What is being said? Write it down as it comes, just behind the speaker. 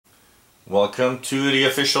Welcome to the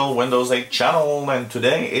official Windows 8 channel, and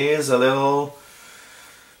today is a little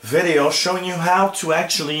video showing you how to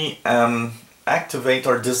actually activate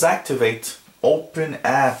or deactivate open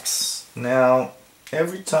apps. Now,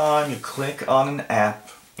 every time you click on an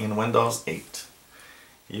app in Windows 8,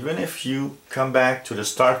 even if you come back to the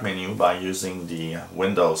start menu by using the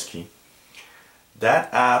Windows key,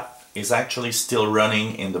 that app is actually still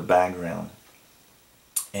running in the background.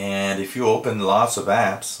 And if you open lots of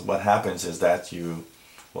apps, what happens is that you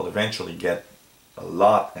will eventually get a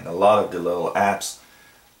lot of the little apps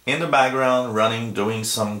in the background running, doing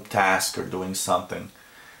some task or doing something.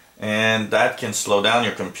 And that can slow down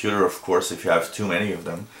your computer, of course, if you have too many of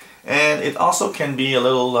them. And it also can be a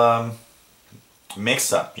little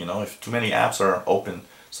mix-up, you know, if too many apps are open.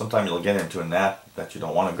 Sometimes you'll get into an app that you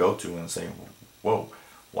don't want to go to and say, whoa,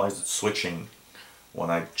 why is it switching? When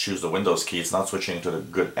I choose the Windows key, it's not switching to the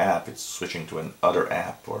good app, it's switching to another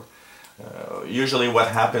app. Or usually what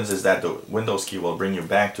happens is that the Windows key will bring you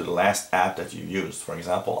back to the last app that you used. For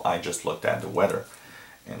example, I just looked at the weather,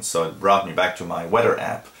 and so it brought me back to my weather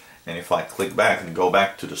app. And if I click back and go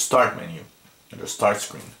back to the start menu, the start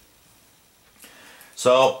screen.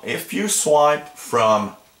 So if you swipe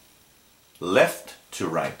from left to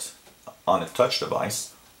right on a touch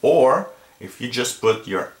device, or if you just put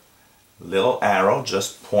your little arrow,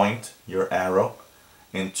 just point your arrow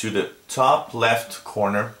into the top left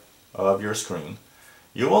corner of your screen,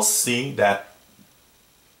 you will see that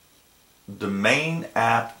the main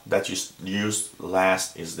app that you used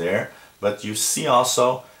last is there, but you see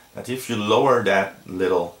also that if you lower that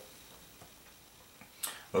little,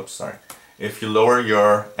 if you lower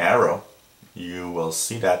your arrow, you will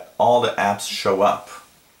see that all the apps show up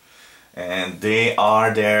and they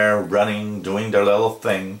are there running, doing their little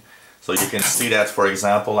thing. So you can see that, for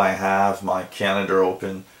example, I have my calendar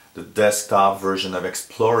open, the desktop version of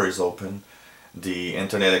Explorer is open, the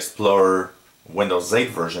Internet Explorer Windows 8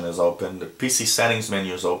 version is open, the PC settings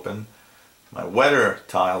menu is open, my weather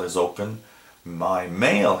tile is open, my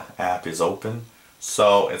mail app is open.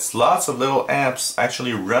 So it's lots of little apps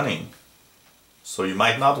actually running. So you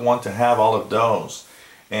might not want to have all of those.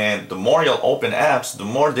 And the more you'll open apps, the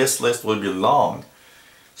more this list will be long.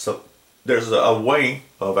 So there's a way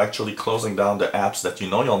of actually closing down the apps that you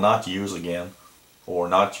know you'll not use again or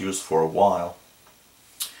not use for a while.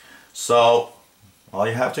 So all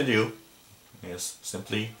you have to do is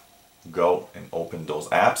simply go and open those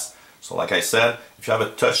apps. So like I said, if you have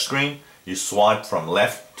a touch screen, you swipe from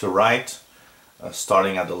left to right.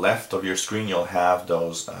 Starting at the left of your screen, you'll have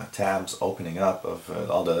those tabs opening up of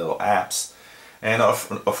all the little apps. And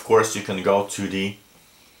of course you can go to the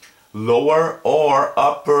lower or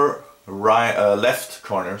upper right, left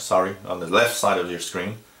corner, on the left side of your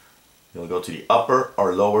screen. You'll go to the upper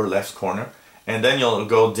or lower left corner, and then you'll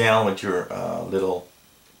go down with your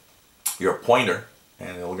your pointer,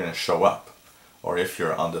 and it's going to show up. Or if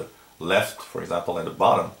you're on the left, for example, at the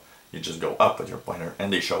bottom, you just go up with your pointer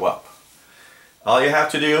and they show up. All you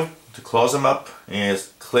have to do to close them up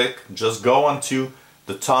is just go onto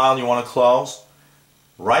the tile you want to close,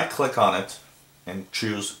 right click on it and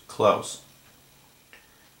choose close.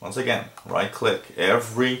 Once again, right click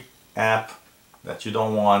every app that you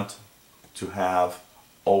don't want to have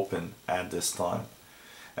open at this time.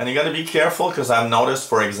 And you got to be careful, because I've noticed,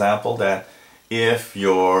 for example, that if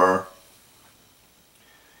you're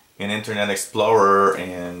in Internet Explorer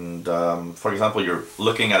and for example you're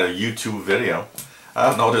looking at a YouTube video,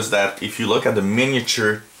 I've noticed that if you look at the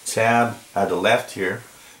miniature tab at the left here,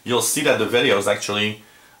 you'll see that the video is actually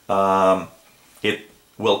it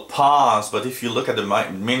will pause, but if you look at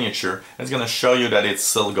the miniature, it's going to show you that it's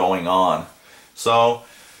still going on. So,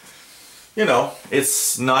 you know,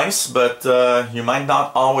 it's nice, but you might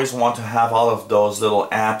not always want to have all of those little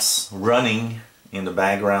apps running in the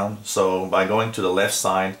background. So by going to the left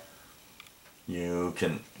side, you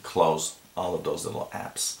can close all of those little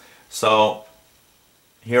apps. So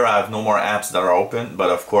here I have no more apps that are open,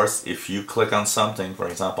 but of course if you click on something, for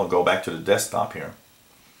example, go back to the desktop here,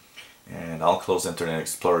 and I'll close Internet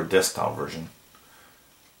Explorer desktop version.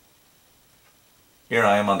 Here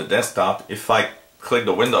I am on the desktop. If I click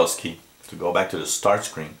the Windows key to go back to the start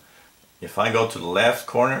screen, if I go to the left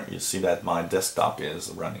corner, you see that my desktop is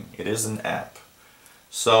running. It is an app.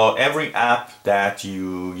 So every app that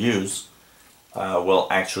you use will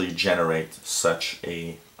actually generate such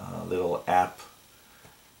a little app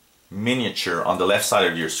miniature on the left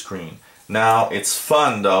side of your screen. Now it's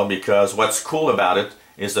fun though, because what's cool about it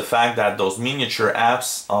is the fact that those miniature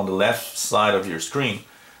apps on the left side of your screen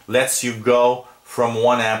lets you go from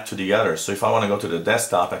one app to the other. So if I want to go to the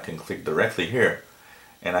desktop, I can click directly here,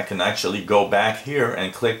 and I can actually go back here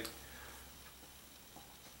and click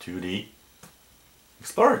to the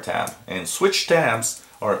Explorer tab and switch tabs,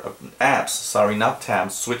 or apps, sorry, not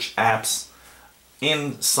tabs, switch apps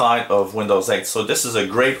inside of Windows 8. So this is a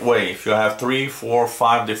great way if you have 3, 4,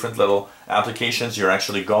 5 different little applications you're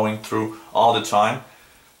actually going through all the time.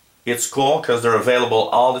 It's cool because they're available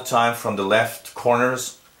all the time from the left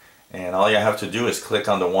corners, and all you have to do is click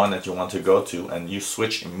on the one that you want to go to and you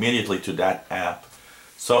switch immediately to that app.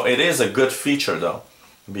 So it is a good feature though,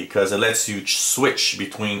 because it lets you switch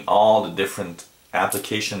between all the different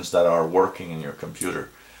applications that are working in your computer,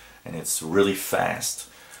 and it's really fast.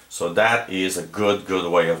 So that is a good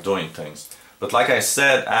way of doing things. But like I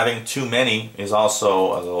said, having too many is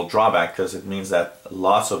also a little drawback, because it means that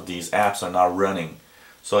lots of these apps are not running.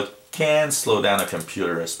 So it can slow down a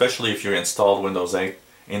computer, especially if you installed Windows 8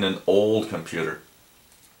 in an old computer.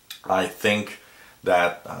 I think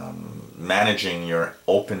that managing your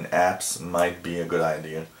open apps might be a good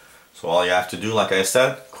idea. So all you have to do, like I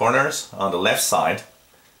said, corners on the left side,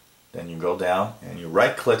 then you go down and you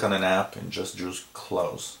right click on an app and just choose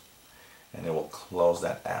close, and it will close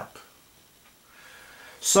that app.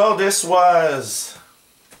 So this was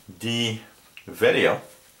the video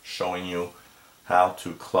showing you how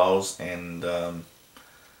to close and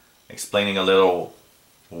explaining a little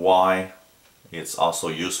why it's also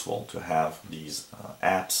useful to have these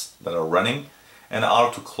apps that are running, and how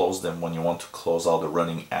to close them when you want to close all the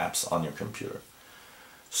running apps on your computer.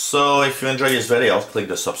 So if you enjoy this video, click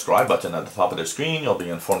the subscribe button at the top of the screen. You'll be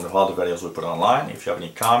informed of all the videos we put online. If you have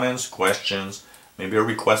any comments, questions, maybe a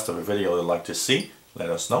request of a video you'd like to see, let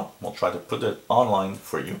us know. We'll try to put it online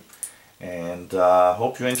for you. And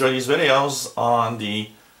hope you enjoy these videos on the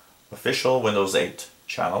official Windows 8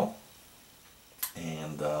 channel.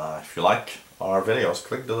 And if you like our videos,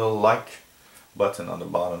 click the little like button on the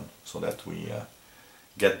bottom so that we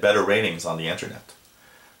get better ratings on the internet.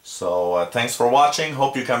 So thanks for watching.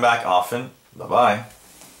 Hope you come back often. Bye bye.